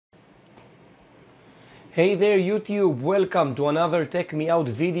Hey there YouTube, welcome to another Tech Me Out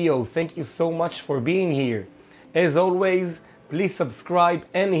video. Thank you so much for being here. As always, please subscribe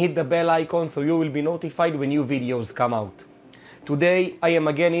and hit the bell icon so you will be notified when new videos come out. Today I am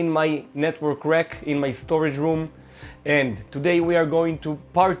again in my network rack in my storage room, and today we are going to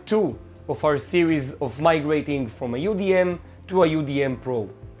part 2 of our series of migrating from a UDM to a UDM-Pro.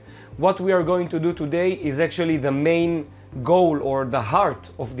 What we are going to do today is actually the main goal or the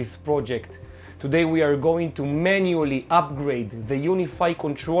heart of this project. Today we are going to manually upgrade the UniFi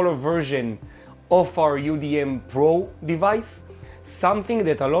controller version of our UDM-Pro device, something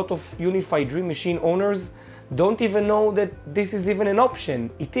that a lot of UniFi Dream Machine owners don't even know that this is even an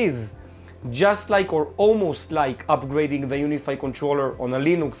option. It is. Just like or almost like upgrading the UniFi controller on a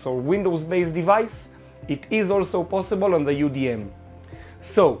Linux or Windows-based device, it is also possible on the UDM.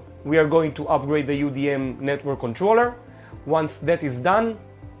 So we are going to upgrade the UDM network controller. Once that is done,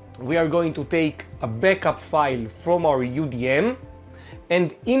 we are going to take a backup file from our UDM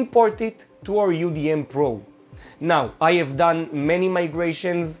and import it to our UDM-Pro. Now, I have done many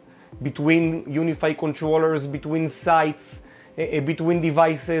migrations between UniFi controllers, between sites, between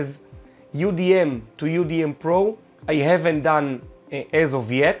devices. UDM to UDM-Pro, I haven't done as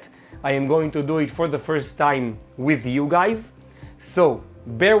of yet. I am going to do it for the first time with you guys. So,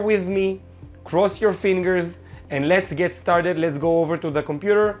 bear with me, cross your fingers, and let's get started. Let's go over to the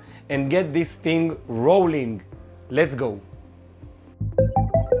computer and get this thing rolling. Let's go.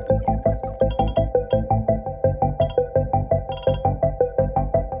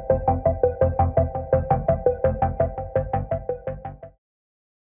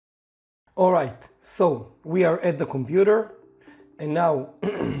 All right, so we are at the computer, and now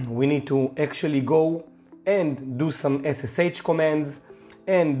we need to actually go and do some SSH commands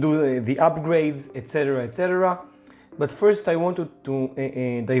and do the upgrades, etc., etc. But first I wanted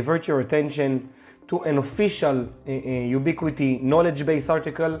to divert your attention to an official Ubiquiti knowledge base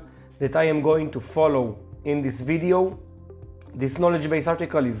article that I am going to follow in this video. This knowledge base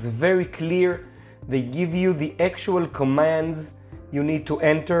article is very clear. They give you the actual commands you need to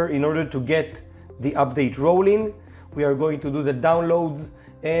enter in order to get the update rolling. We are going to do the downloads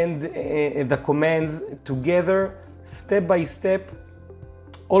and the commands together, step by step.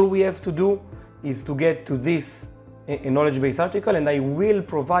 All we have to do is to get to this knowledge base article, and I will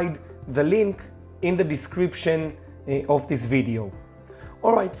provide the link in the description of this video.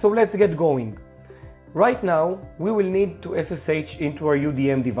 All right, so let's get going. Right now, we will need to SSH into our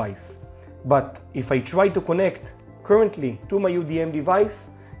UDM device. But if I try to connect currently to my UDM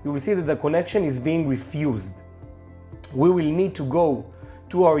device, you will see that the connection is being refused. We will need to go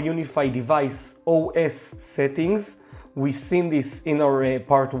to our UniFi device OS settings. We've seen this in our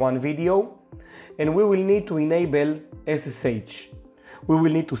part 1 video, and we will need to enable SSH. We will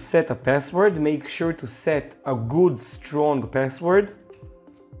need to set a password. Make sure to set a good strong password.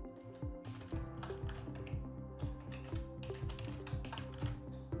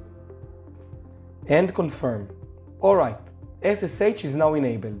 And confirm. All right, SSH is now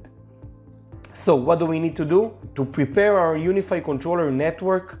enabled. So what do we need to do? To prepare our UniFi controller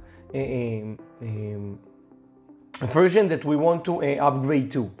network version that we want to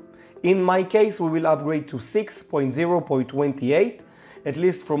upgrade to. In my case, we will upgrade to 6.0.28. At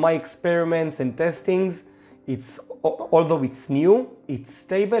least from my experiments and testings, although it's new, it's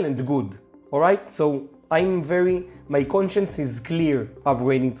stable and good. All right, so my conscience is clear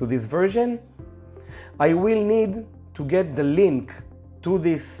upgrading to this version. I will need to get the link to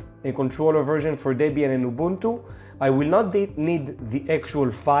this controller version for Debian and Ubuntu. I will not need the actual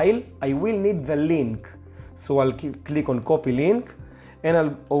file, I will need the link. So I'll click on copy link, and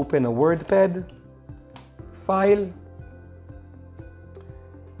I'll open a WordPad file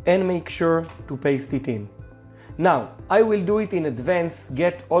and make sure to paste it in. Now, I will do it in advance,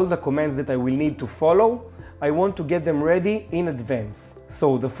 get all the commands that I will need to follow. I want to get them ready in advance.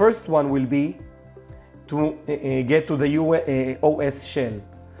 So the first one will be to get to the OS shell.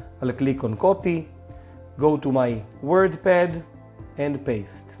 I'll click on copy, go to my WordPad and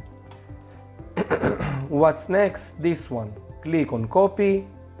paste. What's next? This one. Click on copy,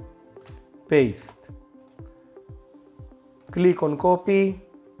 paste. Click on copy,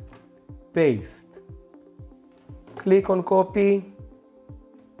 paste. Click on copy,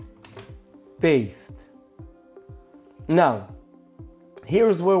 paste. Now,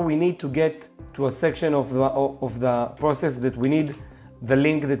 here's where we need to get to a section of the process that we need the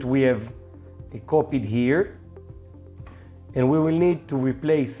link that we have copied here. And we will need to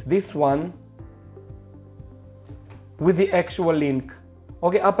replace this one with the actual link.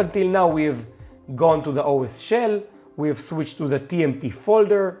 Okay, up until now we have gone to the OS shell, we have switched to the TMP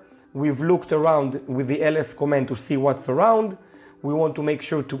folder, we've looked around with the ls command to see what's around. We want to make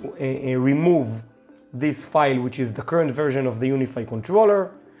sure to remove this file, which is the current version of the UniFi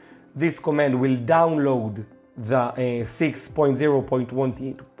controller. This command will download the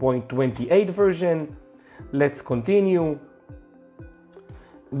 6.0.28 version. Let's continue.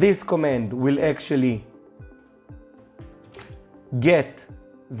 This command will actually get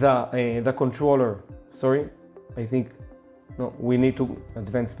the controller. Sorry, I think, no, we need to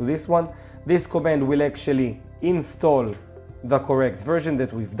advance to this one. This command will actually install the correct version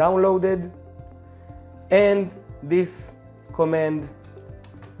that we've downloaded. And this command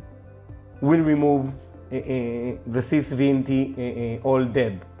will remove the sysvnt old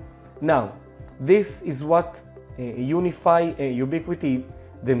deb. Now, this is what UniFi Ubiquiti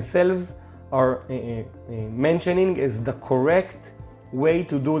themselves are mentioning as the correct way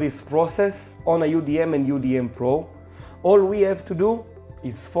to do this process on a UDM and UDM-Pro. All we have to do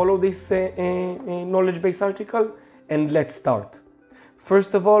is follow this knowledge base article, and let's start.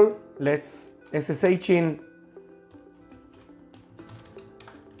 First of all, let's SSH in.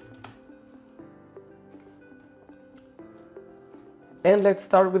 And let's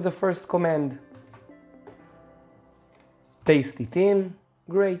start with the first command. Paste it in,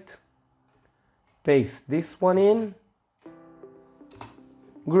 great. Paste this one in,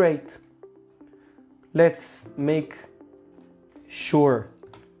 great. Let's make sure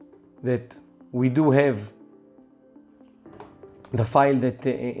that we do have the file that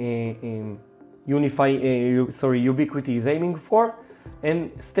Ubiquiti is aiming for.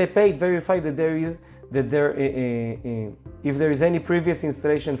 And step 8, verify that if there is any previous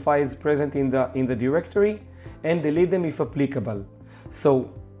installation files present in the directory, and delete them if applicable.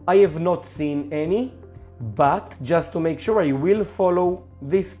 So I have not seen any, but just to make sure, I will follow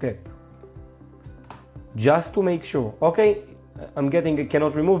this step. Just to make sure. Okay, I'm getting a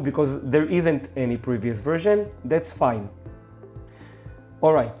cannot remove because there isn't any previous version. That's fine.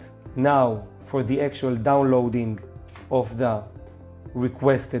 All right, now for the actual downloading of the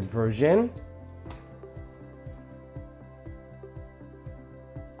requested version.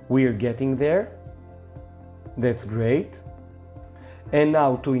 We're getting there. That's great. And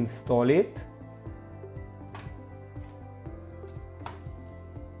now to install it.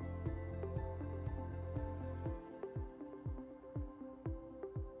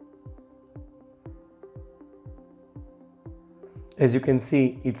 As you can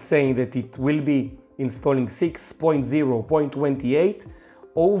see, it's saying that it will be installing 6.0.28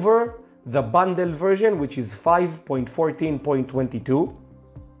 over the bundle version, which is 5.14.22.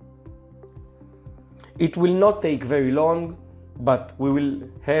 It will not take very long, but we will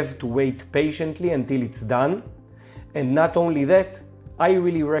have to wait patiently until it's done. And not only that, I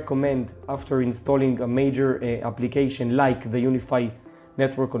really recommend, after installing a major application like the UniFi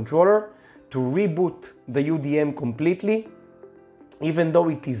network controller, to reboot the UDM completely, even though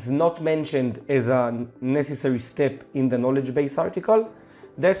it is not mentioned as a necessary step in the knowledge base article.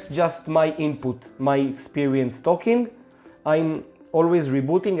 That's just my input, my experience talking. I'm always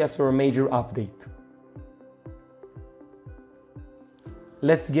rebooting after a major update.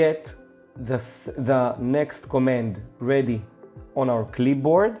 Let's get the next command ready on our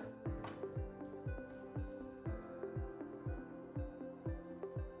clipboard.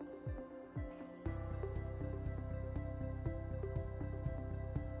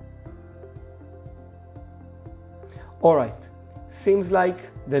 All right, seems like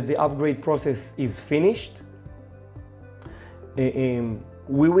that the upgrade process is finished. We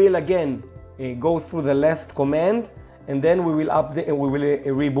will again go through the last command, and then we will update and we will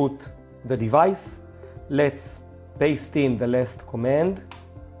reboot the device. Let's paste in the last command.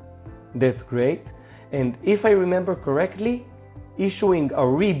 That's great. And if I remember correctly, issuing a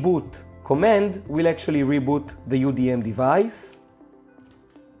reboot command will actually reboot the UDM device.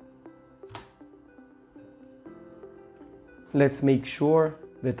 Let's make sure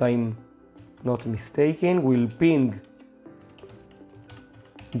that I'm not mistaken. We'll ping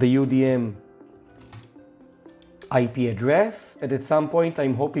the UDM IP address, and at some point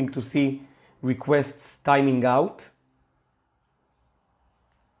I'm hoping to see requests timing out.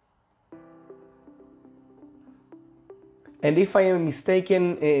 And if I am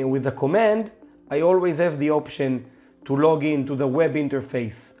mistaken with the command, I always have the option to log in to the web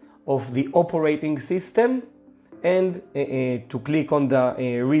interface of the operating system and to click on the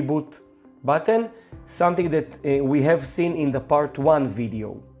reboot button, something that we have seen in the part 1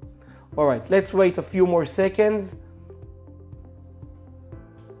 video. All right, let's wait a few more seconds.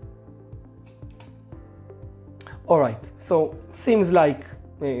 All right, so seems like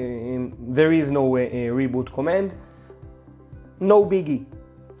there is no reboot command. No biggie.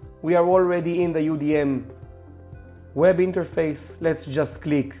 we are already in the UDM web interface. Let's just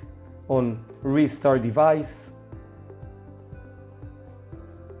click on Restart Device.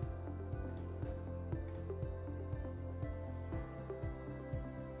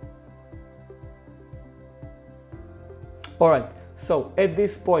 Alright, so at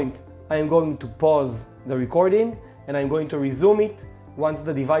this point I am going to pause the recording and I'm going to resume it once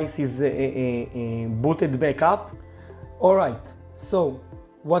the device is booted back up. Alright, so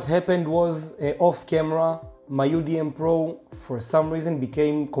what happened was off camera, my UDM-Pro for some reason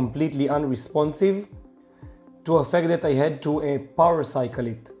became completely unresponsive to a fact that I had to power cycle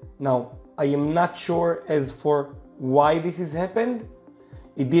it. Now, I am not sure as for why this has happened.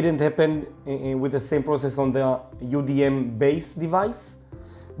 It didn't happen with the same process on the UDM base device,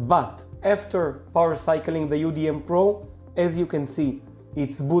 but after power cycling the UDM-Pro, as you can see,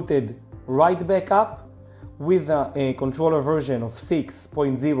 it's booted right back up with a controller version of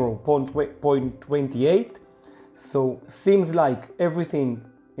 6.0.28. So seems like everything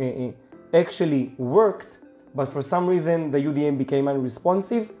actually worked, but for some reason the UDM became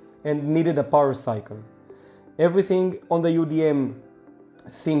unresponsive and needed a power cycle. Everything on the UDM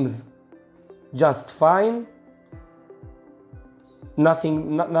seems just fine.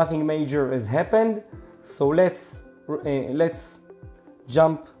 Nothing major has happened. So let's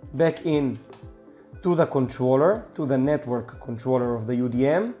jump back in to the controller, to the network controller of the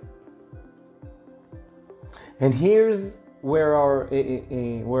UDM. And here's where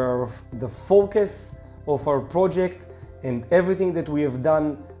the focus of our project and everything that we have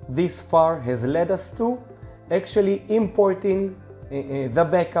done this far has led us to, actually importing the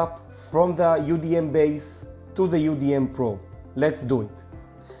backup from the UDM base to the UDM-Pro. Let's do it.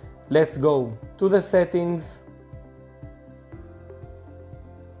 Let's go to the settings.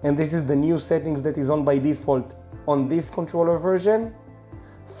 And this is the new settings that is on by default on this controller version.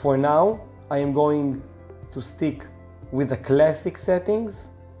 For now, I am going to stick with the classic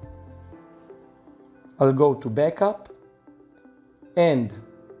settings. I'll go to backup and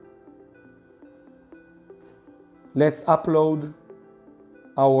let's upload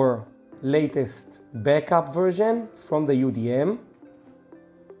our latest backup version from the UDM.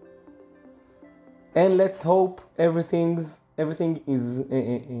 And let's hope everything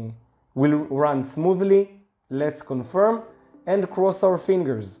will run smoothly. Let's confirm and cross our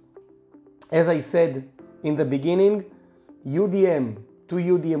fingers. As I said in the beginning, UDM to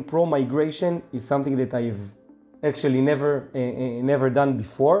UDM-Pro migration is something that I've actually never done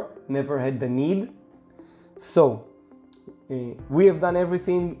before, never had the need. So we have done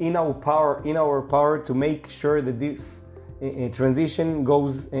everything in our power to make sure that this transition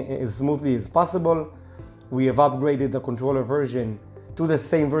goes as smoothly as possible. We have upgraded the controller version to the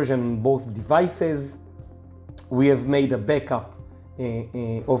same version on both devices. We have made a backup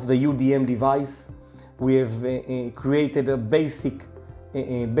of the UDM device. We have created a basic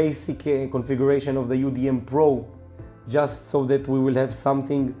configuration of the UDM-Pro just so that we will have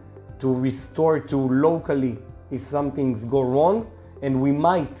something to restore to locally if some things go wrong, and we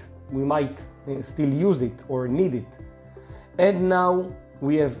might still use it or need it. And now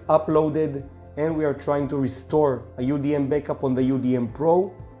we have uploaded and we are trying to restore a UDM backup on the UDM-Pro.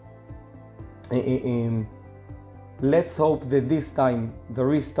 Let's hope that this time the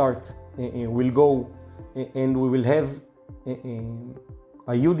restart will go and we will have a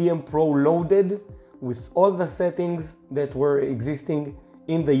UDM-Pro loaded with all the settings that were existing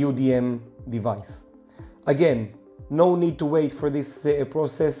in the UDM device. Again, no need to wait for this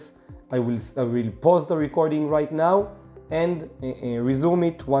process. I will pause the recording right now and resume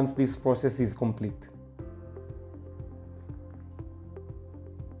it once this process is complete.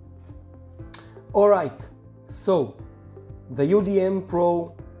 Alright, so the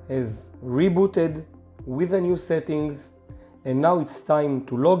UDM-Pro has rebooted with the new settings, and now it's time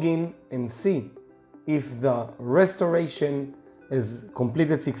to log in and see if the restoration is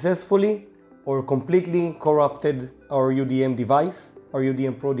completed successfully or completely corrupted our UDM device, our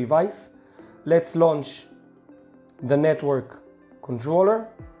UDM-Pro device. Let's launch the network controller.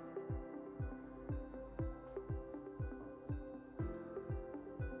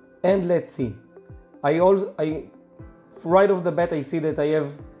 And let's see. Right off the bat I see that I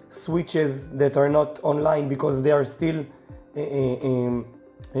have switches that are not online because they are still I'm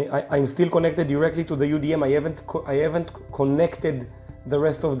still connected directly to the UDM. I haven't connected the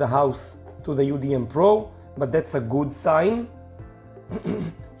rest of the house to the UDM-Pro, but that's a good sign.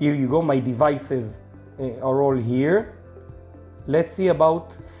 Here you go, my devices are all here. Let's see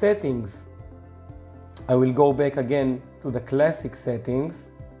about settings. I will go back again to the classic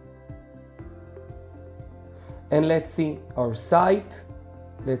settings. And let's see our site.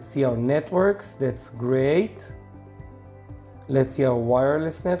 Let's see our networks, that's great. Let's see our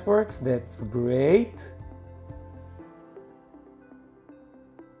wireless networks, that's great.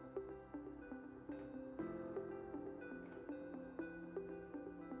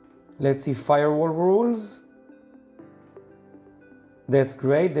 Let's see firewall rules. That's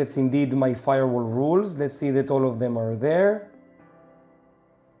great, that's indeed my firewall rules. Let's see that all of them are there.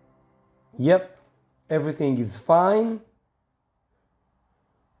 Yep, everything is fine.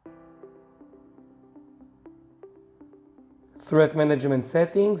 Threat management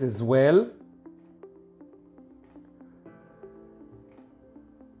settings as well.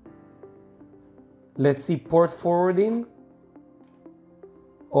 Let's see port forwarding.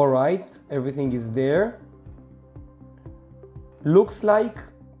 All right, everything is there. Looks like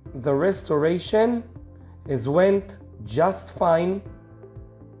the restoration has went just fine.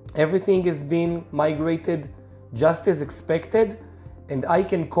 Everything has been migrated just as expected, and I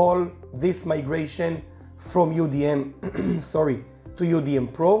can call this migration from UDM to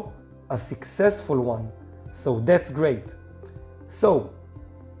UDM-Pro a successful one. So that's great. So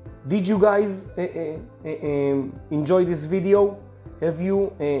did you guys enjoy this video? Have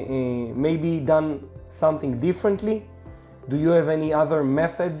you maybe done something differently? Do you have any other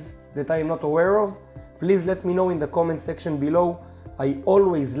methods that I am not aware of? Please let me know in the comment section below. I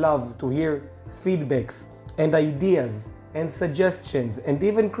always love to hear feedbacks and ideas and suggestions and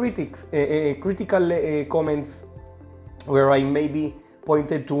even critical comments where I maybe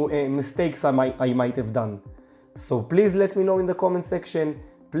pointed to mistakes I might have done. So please let me know in the comment section.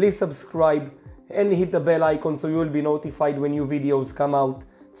 Please subscribe and hit the bell icon so you will be notified when new videos come out.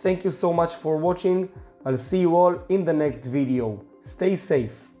 Thank you so much for watching. I'll see you all in the next video. Stay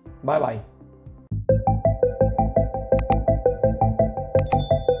safe. Bye bye.